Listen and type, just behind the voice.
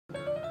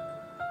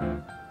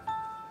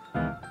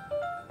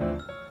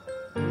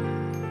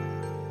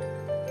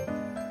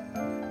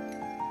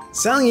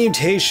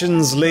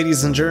Salutations,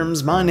 ladies and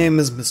germs, my name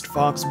is Mr.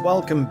 Fox,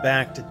 welcome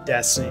back to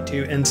Destiny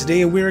 2, and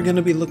today we're going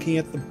to be looking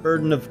at the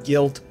Burden of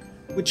Guilt,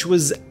 which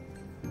was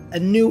a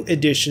new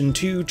addition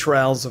to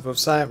Trials of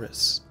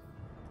Osiris.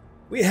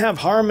 We have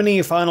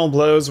Harmony Final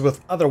Blows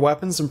with other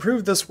weapons,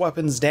 improve this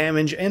weapon's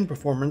damage and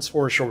performance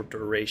for a short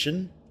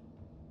duration.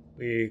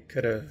 We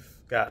could have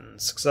gotten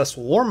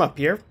successful warm-up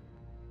here.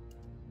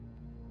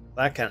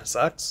 That kind of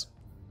sucks.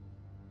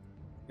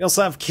 We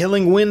also have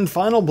Killing Wind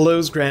Final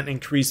Blows grant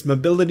increased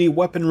mobility,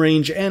 weapon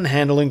range, and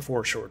handling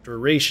for a short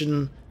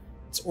duration.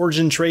 Its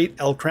origin trait,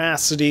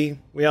 Elcracity.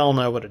 We all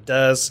know what it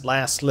does.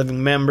 Last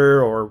living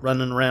member or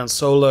running around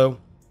solo.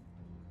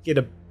 Get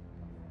a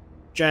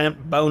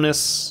giant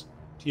bonus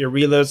to your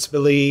reload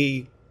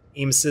stability,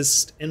 aim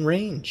assist, and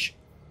range.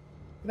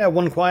 You can have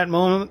one quiet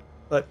moment,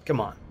 but come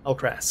on,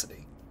 Elcracity.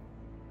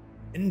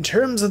 In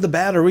terms of the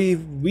battery,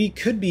 we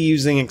could be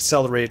using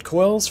accelerated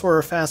coils for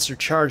a faster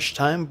charge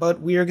time,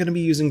 but we are going to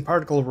be using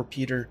particle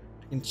repeater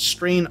to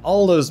constrain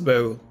all those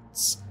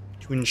bolts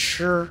to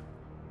ensure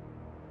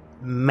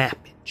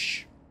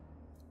mappage.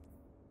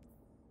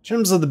 In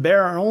terms of the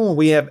barrel,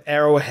 we have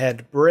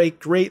arrowhead brake,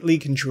 greatly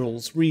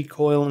controls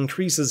recoil,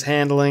 increases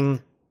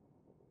handling,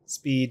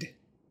 speed,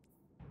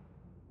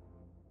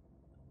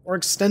 or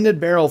extended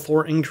barrel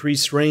for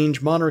increased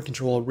range, moderate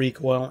control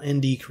recoil,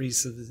 and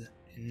decreases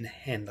in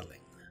handling.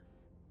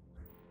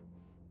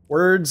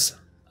 Words,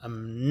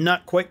 I'm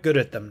not quite good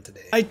at them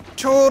today. I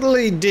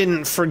totally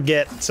didn't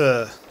forget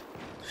to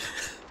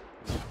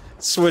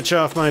switch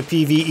off my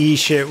PvE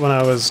shit when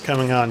I was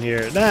coming on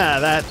here. Nah,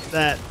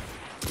 that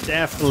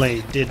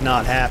definitely did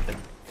not happen.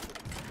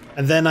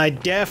 And then I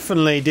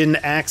definitely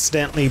didn't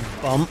accidentally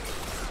bump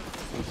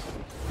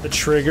the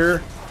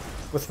trigger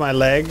with my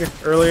leg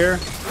earlier.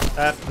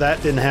 That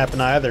didn't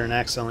happen either and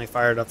accidentally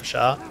fired up a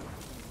shot.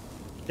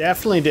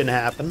 Definitely didn't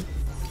happen.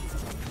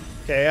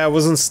 Okay, I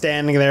wasn't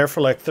standing there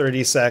for like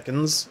 30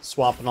 seconds,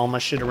 swapping all my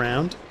shit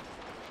around.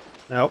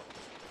 Nope.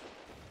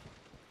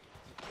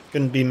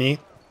 Couldn't be me.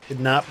 Could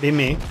not be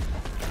me.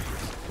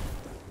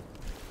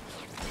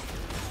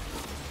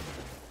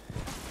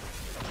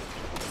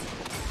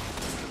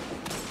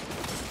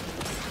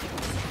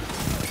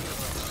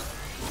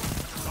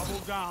 Double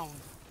down.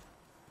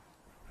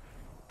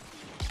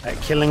 That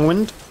Killing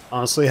Wind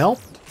honestly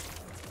helped.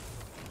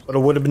 But it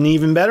would have been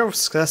even better with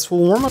successful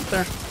warm-up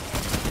there.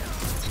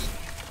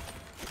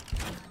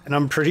 And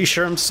I'm pretty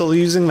sure I'm still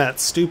using that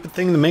stupid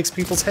thing that makes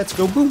people's heads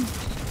go boom. 2 for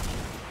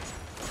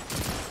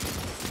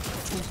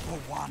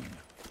 1.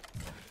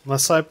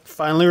 Unless I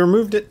finally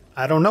removed it.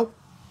 I don't know.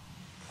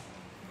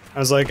 I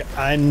was like,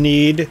 I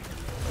need...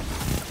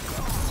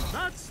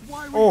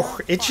 Oh,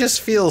 it just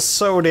feels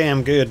so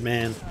damn good,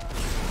 man.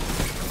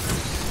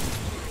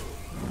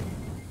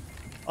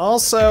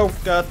 Also,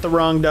 got the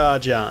wrong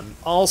dodge on.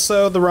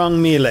 Also, the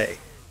wrong melee.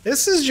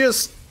 This is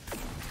just...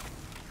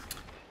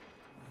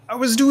 I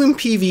was doing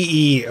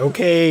PvE,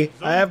 okay?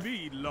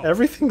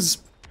 Everything's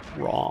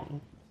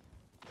wrong.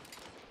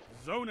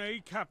 Zone A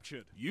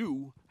captured.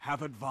 You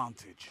have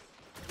advantage.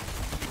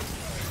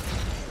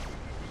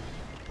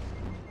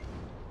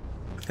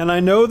 And I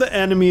know the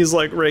enemy's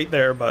like right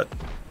there, but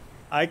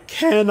I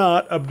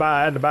cannot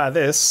abide by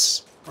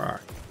this.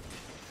 Alright.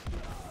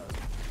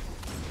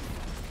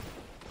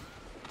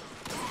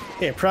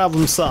 Okay,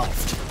 problem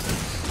solved.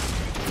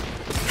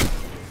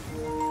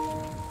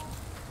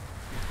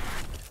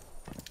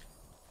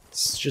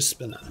 It's just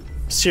been a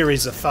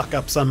series of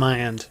fuck-ups on my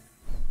end.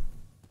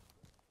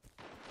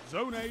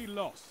 Zone A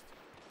lost.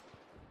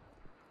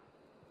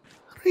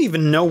 I don't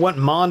even know what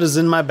mod is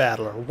in my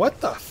battler. What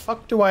the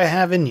fuck do I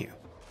have in you?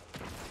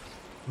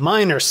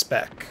 Minor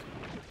spec.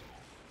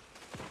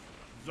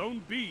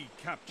 Zone B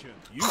captured.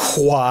 You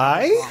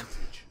Why?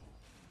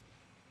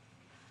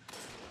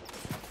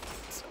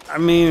 I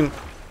mean,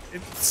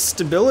 its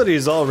stability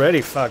is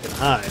already fucking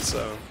high,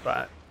 so...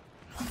 But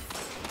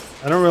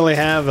I don't really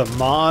have a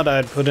mod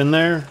I'd put in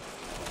there.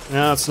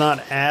 No, it's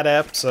not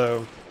adept,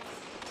 so...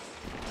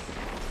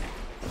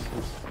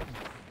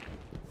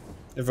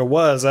 If it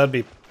was, that'd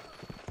be...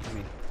 I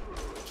mean,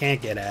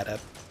 can't get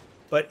adept.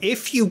 But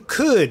if you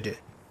could...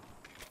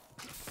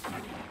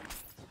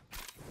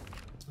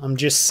 I'm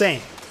just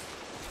saying.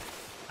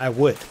 I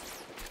would.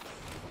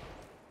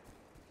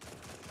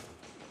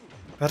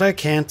 But I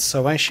can't,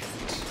 so I shan't.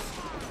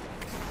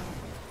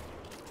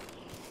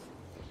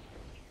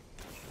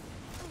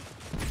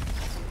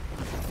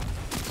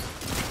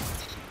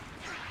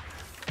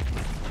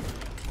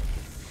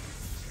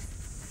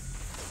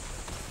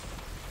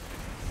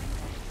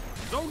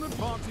 Zone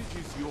advantage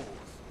is yours.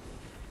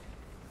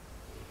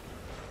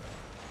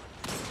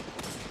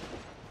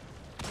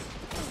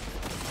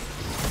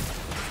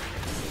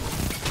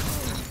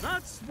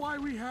 That's why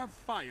we have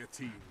fire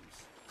teams.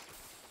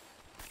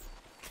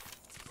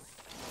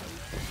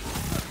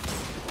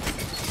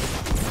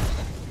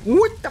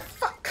 What the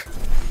fuck?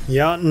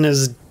 Yachting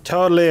is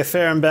totally a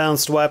fair and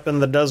balanced weapon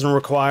that doesn't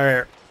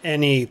require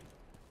any...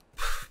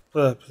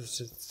 I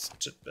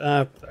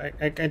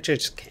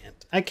just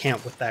can't. I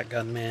can't with that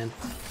gun, man.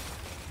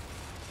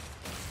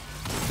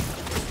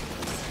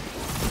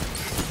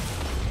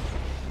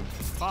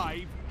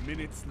 5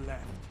 minutes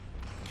left.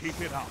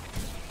 Keep it up.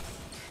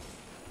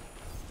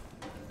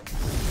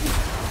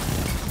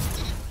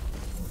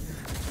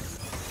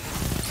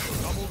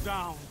 Double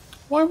down.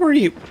 What were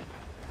you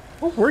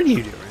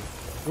doing?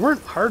 You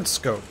weren't hard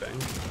scoping.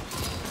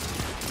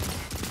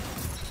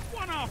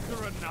 One after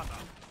another.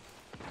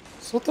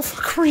 So what the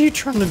fuck were you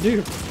trying to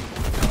do?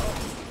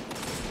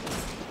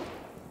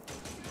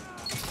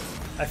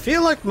 I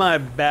feel like my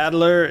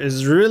battler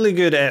is really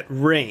good at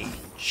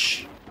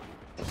range.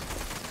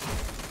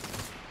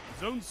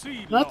 Zone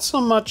C Not lost. so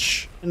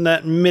much in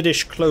that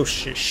midish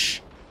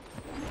close-ish.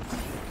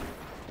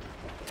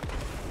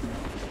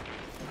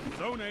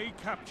 Zone A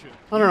captured.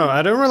 I don't know,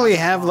 I don't really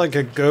have like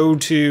a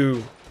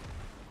go-to...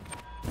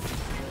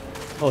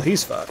 Well,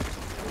 he's fucked.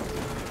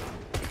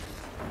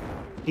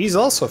 He's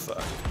also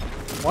fucked.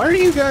 Why are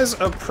you guys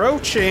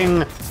approaching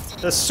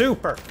the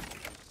super?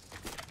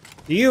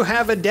 Do you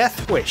have a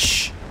death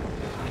wish?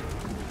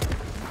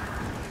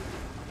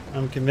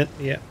 I'm convinced,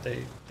 yeah,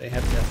 they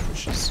have death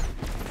wishes.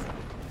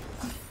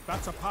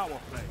 That's a power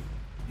play.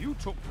 You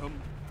took them,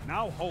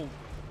 now hold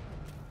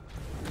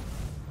them.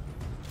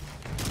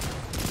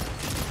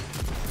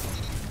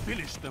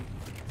 Finish them.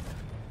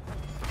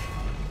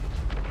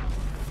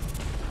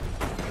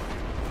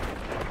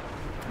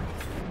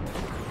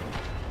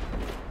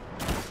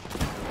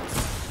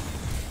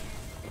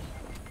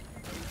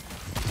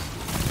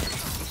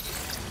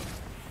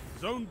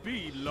 Zone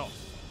B lost.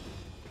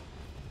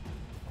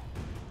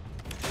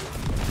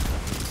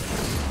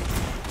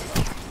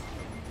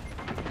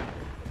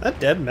 That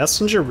dead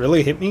messenger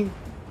really hit me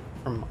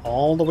from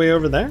all the way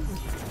over there?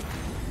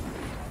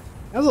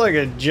 That was like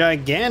a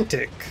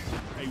gigantic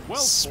A well-fought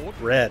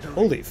spread. victory.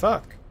 Holy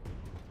fuck.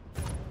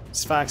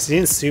 This Fox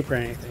didn't super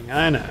anything,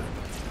 I know.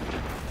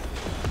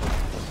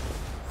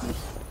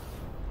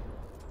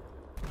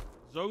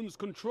 Zones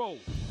controlled.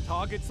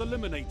 Targets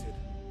eliminated.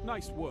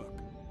 Nice work.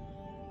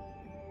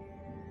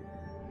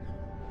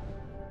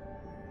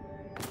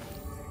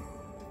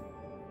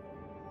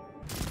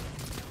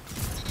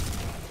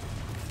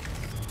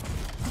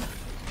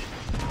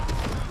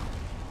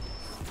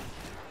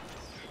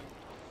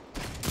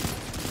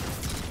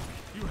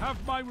 You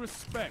have my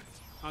respect,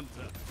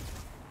 Hunter.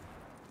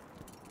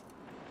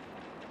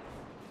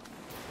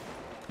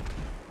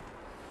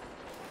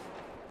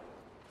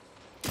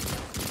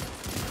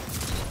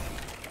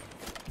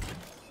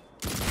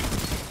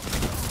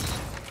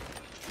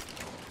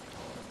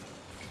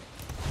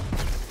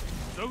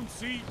 Zone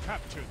C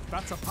captured.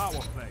 That's a power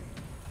play.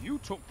 You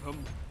took them,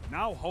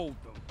 now hold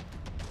them.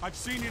 I've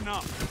seen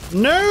enough.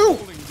 No!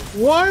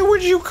 Why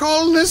would you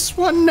call this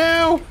one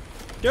now?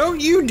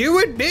 Don't you do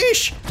it,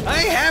 bish! I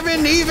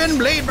haven't even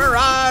blade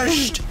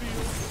barraged!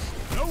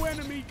 No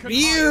enemy can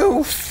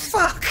You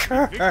hide.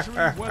 fucker!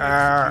 Victory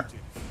well executed.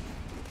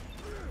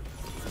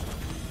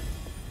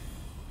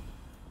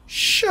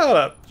 Shut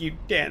up, you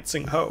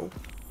dancing hoe.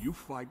 You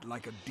fight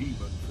like a demon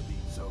for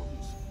these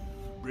zones.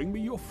 Bring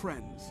me your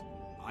friends.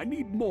 I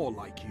need more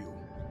like you.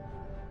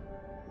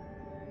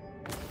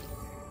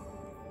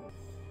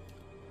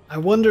 I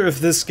wonder if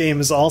this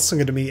game is also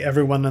going to be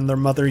everyone and their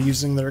mother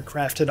using their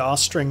crafted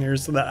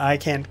Austringers that I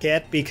can't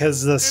get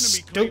because the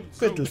claimed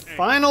stupid Zone A.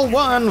 final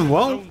one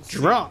won't Zone C.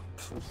 drop.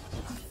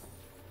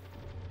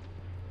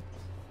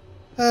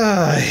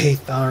 I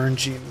hate the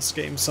RNG in this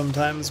game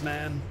sometimes,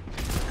 man.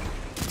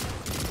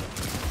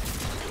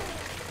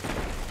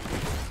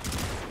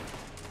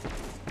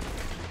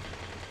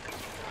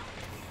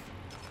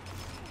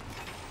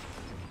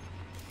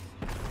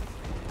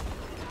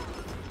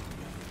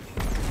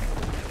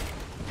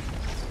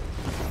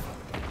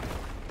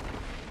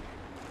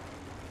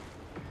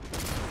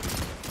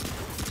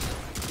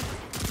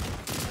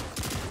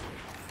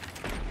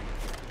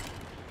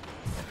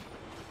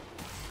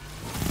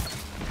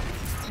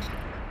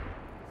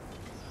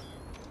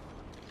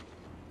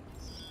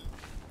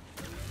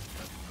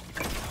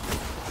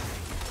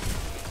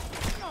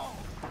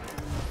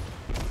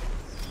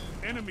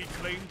 Enemy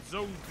claimed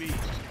Zone B. It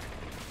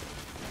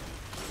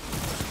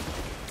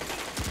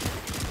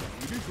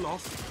is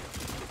lost.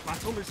 The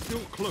battle is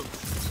still close.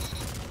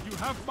 You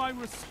have my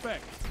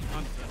respect,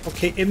 Hunter.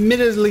 Okay,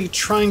 admittedly,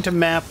 trying to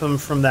map them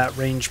from that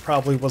range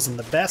probably wasn't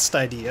the best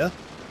idea,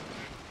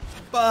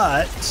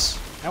 but...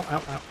 Ow,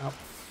 ow, ow, ow.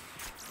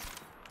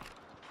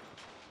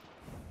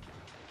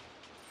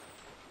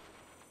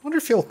 Wonder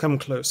if he'll come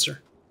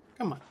closer.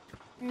 Come on.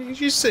 You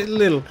just say a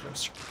little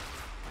closer.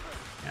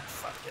 Yeah,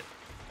 fuck it.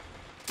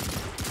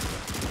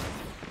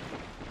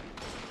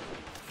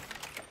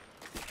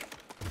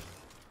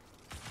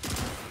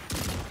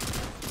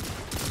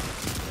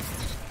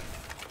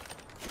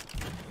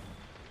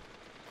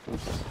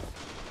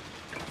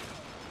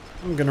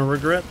 I'm gonna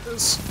regret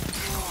this.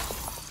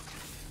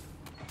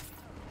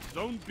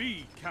 Zone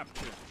B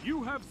captured.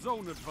 You have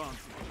zone advantage.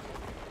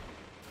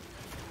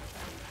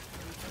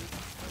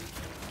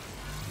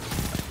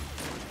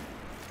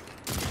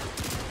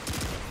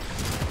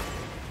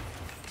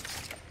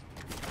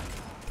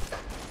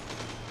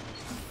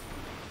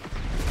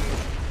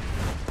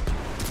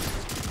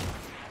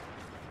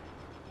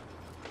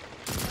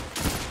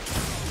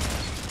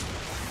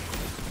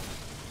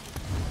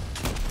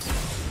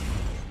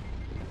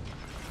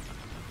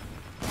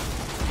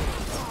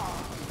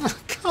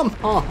 Come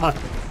on.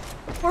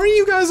 Why are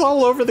you guys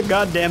all over the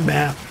goddamn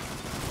map?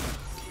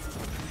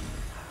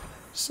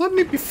 Just let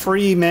me be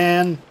free,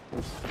 man.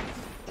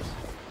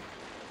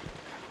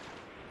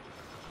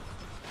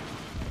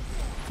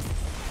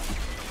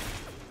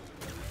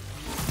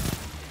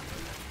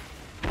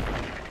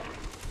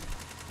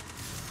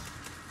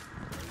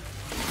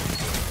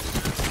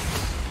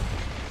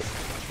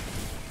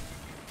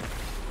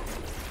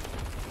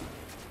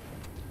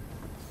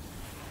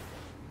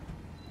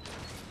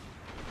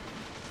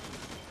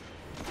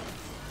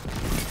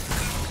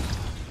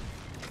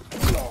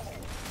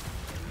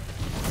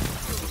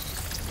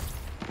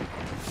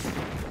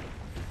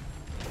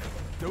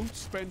 Don't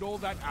spend all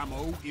that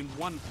ammo in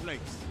one place.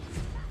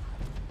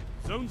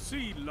 Zone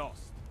C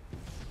lost.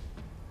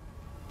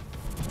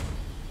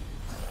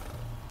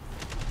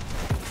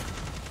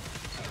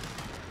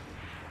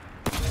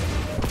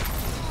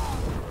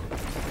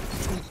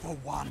 Two for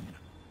one.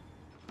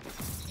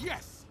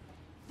 Yes!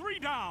 3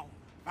 down!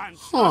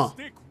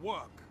 Fantastic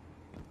work!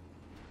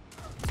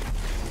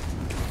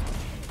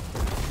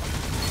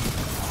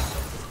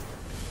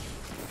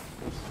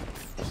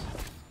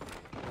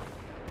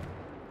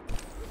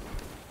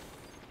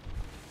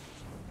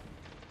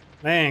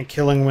 Man,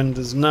 killing wind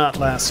does not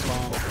last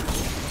long.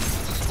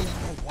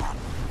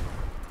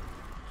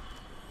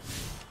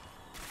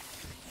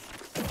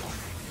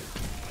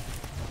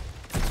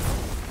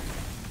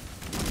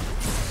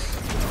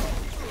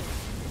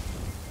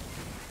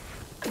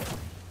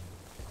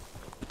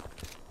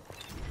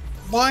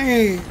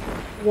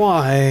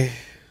 Why?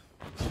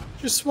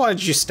 Just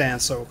why'd you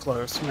stand so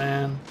close,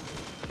 man?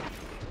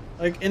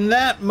 Like, in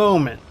that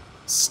moment,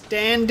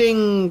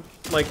 standing,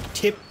 like,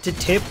 tip to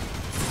tip,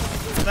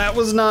 that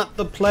was not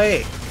the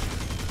play.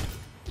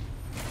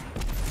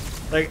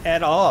 Like,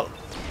 at all.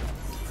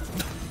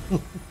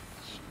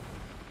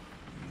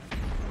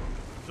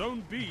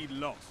 Zone B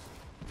lost.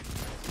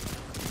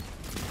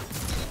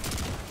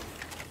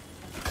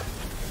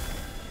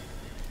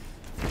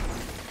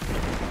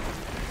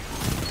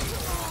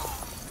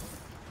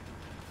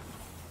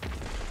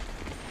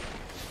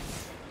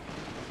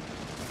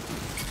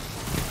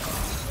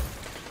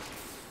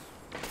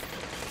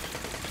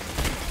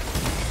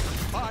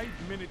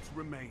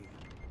 Remain.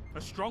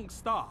 A strong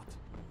start.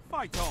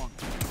 Fight on.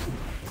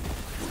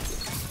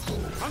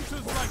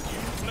 Hunters like you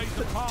play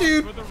the part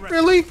Dude, for the rest.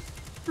 Really?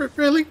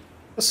 Really?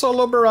 A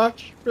solo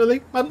barrage?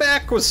 Really? My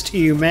back was to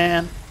you,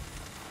 man.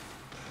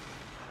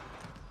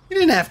 You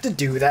didn't have to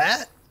do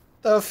that.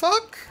 The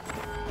fuck?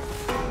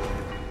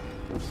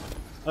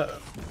 Uh-oh.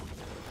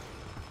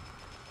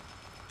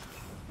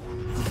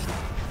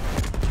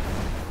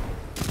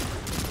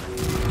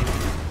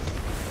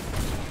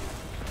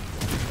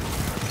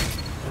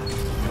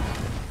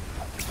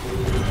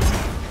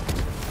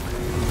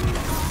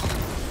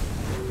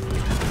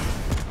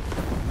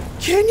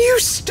 Can you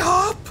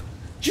stop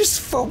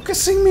just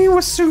focusing me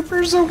with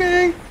supers,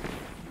 okay?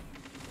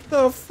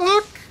 The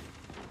fuck?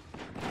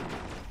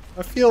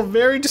 I feel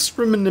very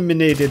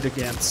discriminated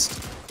against.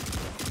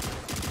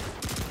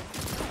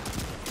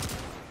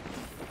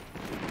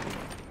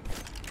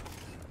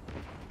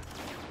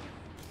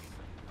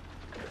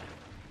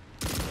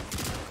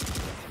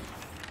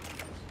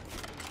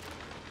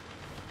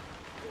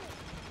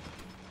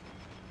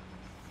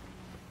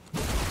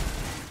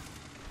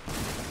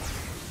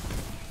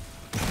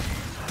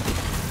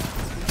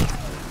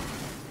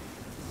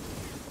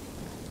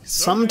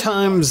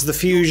 Sometimes the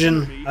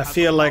fusion, I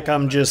feel like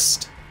I'm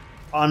just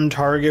on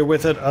target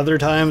with it. Other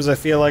times I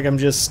feel like I'm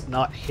just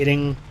not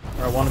hitting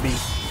where I want to be.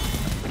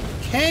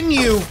 Can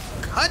you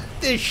cut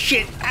this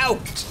shit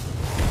out?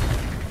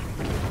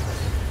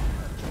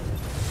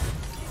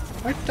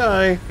 I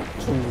die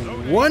to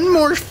one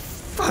more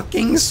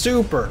fucking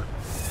super.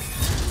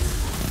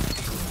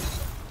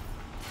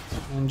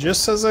 And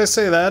just as I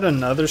say that,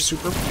 another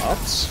super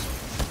pops.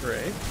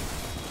 Great.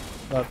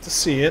 About to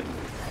see it.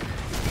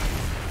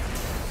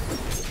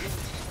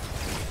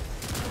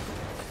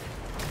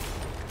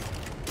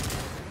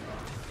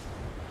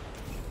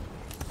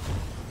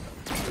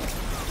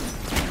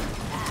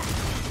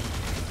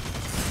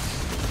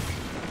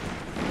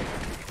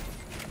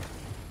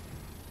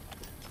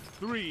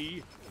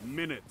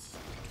 Minutes.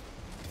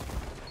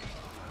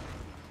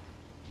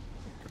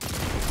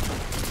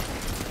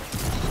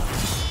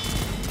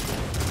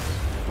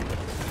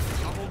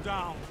 Double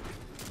down.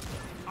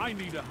 I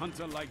need a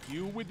hunter like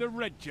you with the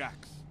red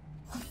jacks.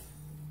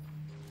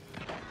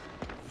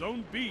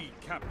 Zone B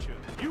captured.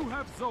 You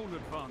have zone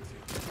advantage.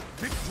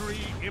 Victory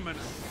imminent.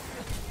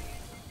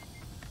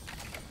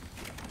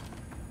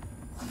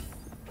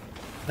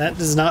 That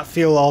does not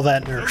feel all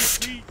that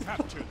nerfed. Zone B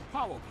captured.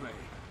 Power play.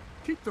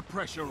 Keep the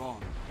pressure on.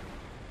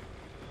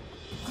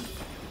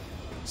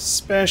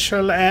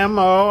 Special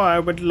ammo, I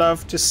would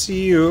love to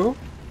see you.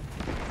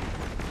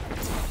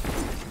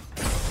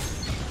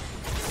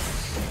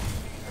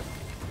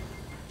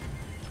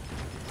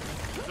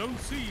 Zone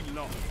C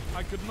lost.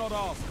 I could not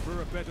ask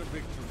for a better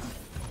victory.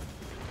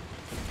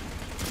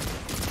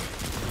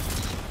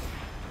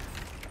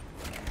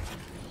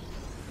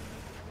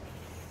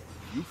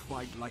 You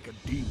fight like a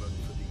demon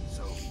for the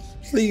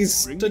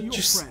Please, Bring me your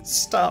just friend.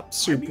 stop I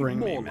supering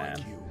need me, more man.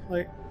 like you.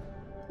 Like,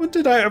 what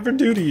did I ever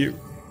do to you?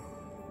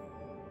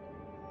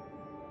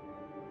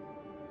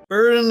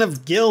 Burden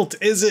of guilt,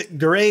 is it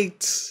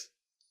great?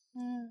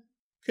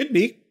 Could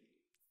be.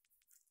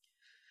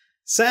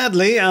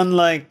 Sadly,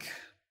 unlike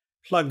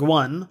Plug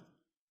 1,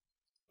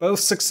 both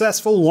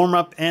successful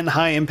warm-up and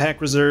high-impact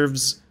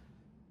reserves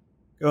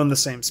go in the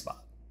same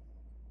spot.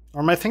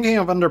 Or am I thinking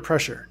of Under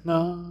Pressure?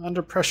 No,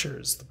 Under Pressure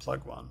is the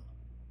Plug 1.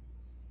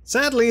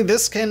 Sadly,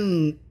 this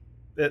can...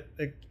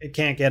 It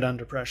can't get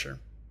Under Pressure.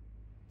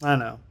 I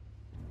know.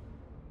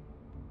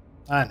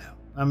 I know.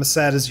 I'm as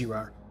sad as you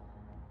are.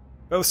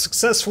 Both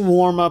successful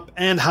warm-up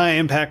and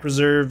high-impact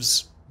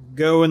reserves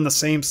go in the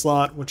same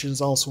slot, which is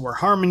also where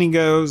Harmony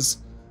goes.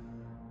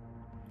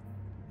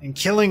 And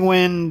Killing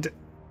Wind...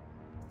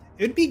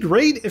 It'd be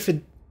great if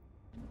it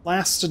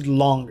lasted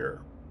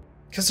longer.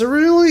 Because there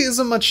really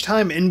isn't much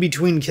time in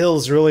between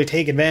kills to really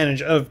take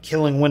advantage of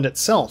Killing Wind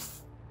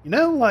itself. You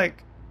know,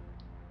 like...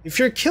 If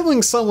you're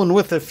killing someone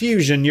with a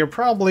fusion, you're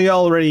probably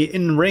already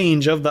in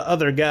range of the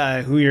other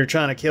guy who you're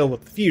trying to kill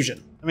with the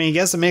fusion. I mean, I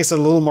guess it makes it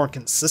a little more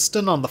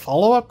consistent on the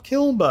follow-up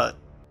kill, but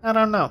I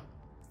don't know.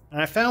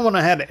 And I found when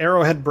I had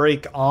Arrowhead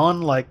Break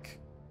on, like,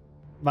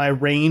 my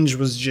range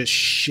was just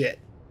shit.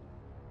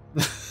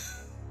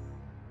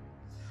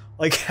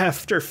 Like,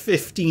 after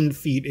 15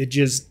 feet, it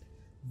just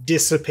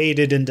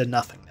dissipated into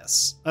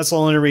nothingness. That's the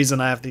only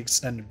reason I have the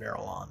extended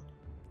barrel on.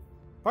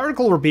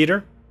 Particle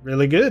Repeater,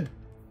 really good.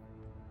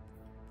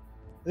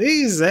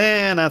 These,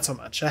 not so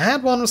much. I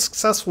had one with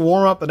successful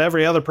warm-up, but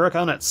every other perk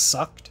on it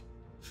sucked.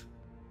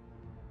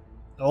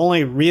 The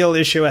only real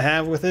issue I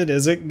have with it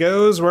is it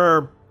goes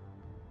where...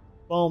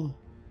 Well,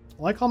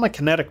 I like all my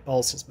kinetic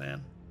pulses,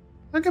 man.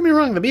 Don't get me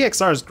wrong, the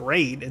BXR is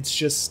great, it's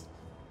just...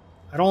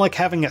 I don't like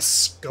having a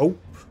scope.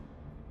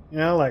 You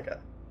know, like a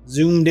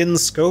zoomed-in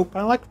scope.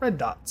 I like red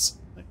dots.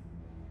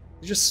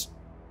 You just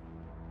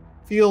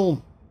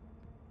feel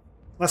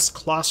less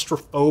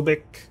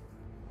claustrophobic.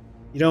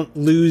 You don't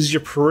lose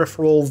your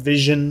peripheral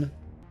vision.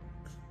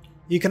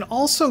 You can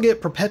also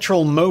get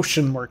perpetual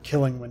motion where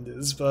Killing Wind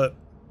is, but...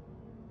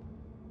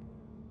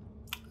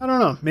 I don't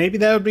know, maybe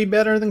that would be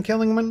better than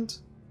Killing Wind?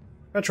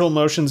 Perpetual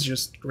motion's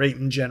just great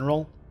in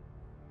general.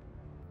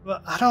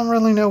 But I don't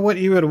really know what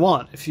you would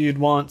want, if you'd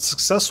want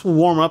successful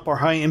warm-up or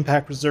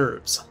high-impact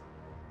reserves.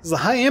 Because the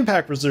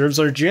high-impact reserves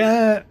are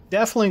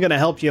definitely going to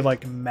help you,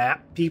 like,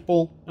 map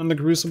people on the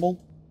Crucible.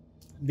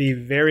 Be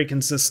very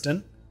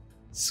consistent.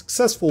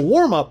 Successful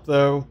warm-up,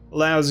 though,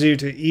 allows you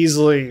to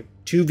easily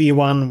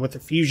 2v1 with a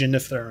fusion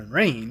if they're in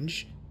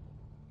range.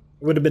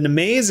 It would have been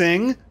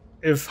amazing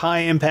if high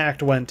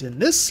impact went in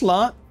this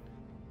slot.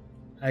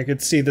 I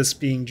could see this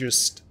being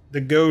just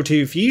the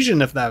go-to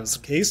fusion if that was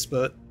the case,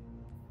 but...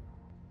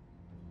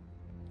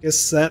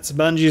 guess that's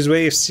Bungie's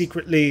way of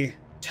secretly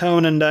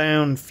toning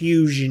down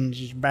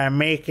fusions by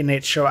making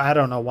it so... I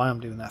don't know why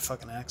I'm doing that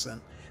fucking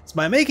accent. It's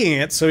by making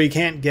it so you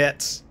can't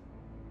get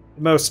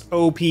the most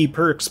OP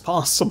perks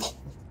possible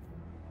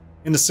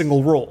in a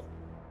single roll,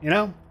 you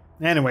know?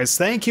 Anyways,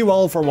 thank you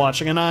all for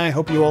watching, and I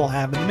hope you all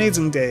have an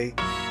amazing day,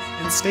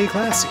 and stay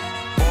classy.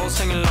 Balls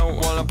hanging low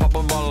while I pop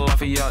a bottle off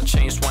of your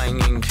chain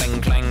swinging, clang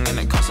clang, and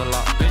it costs a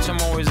lot. Bitch,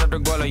 I'm always at the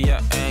guala,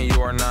 yeah, and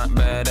you are not.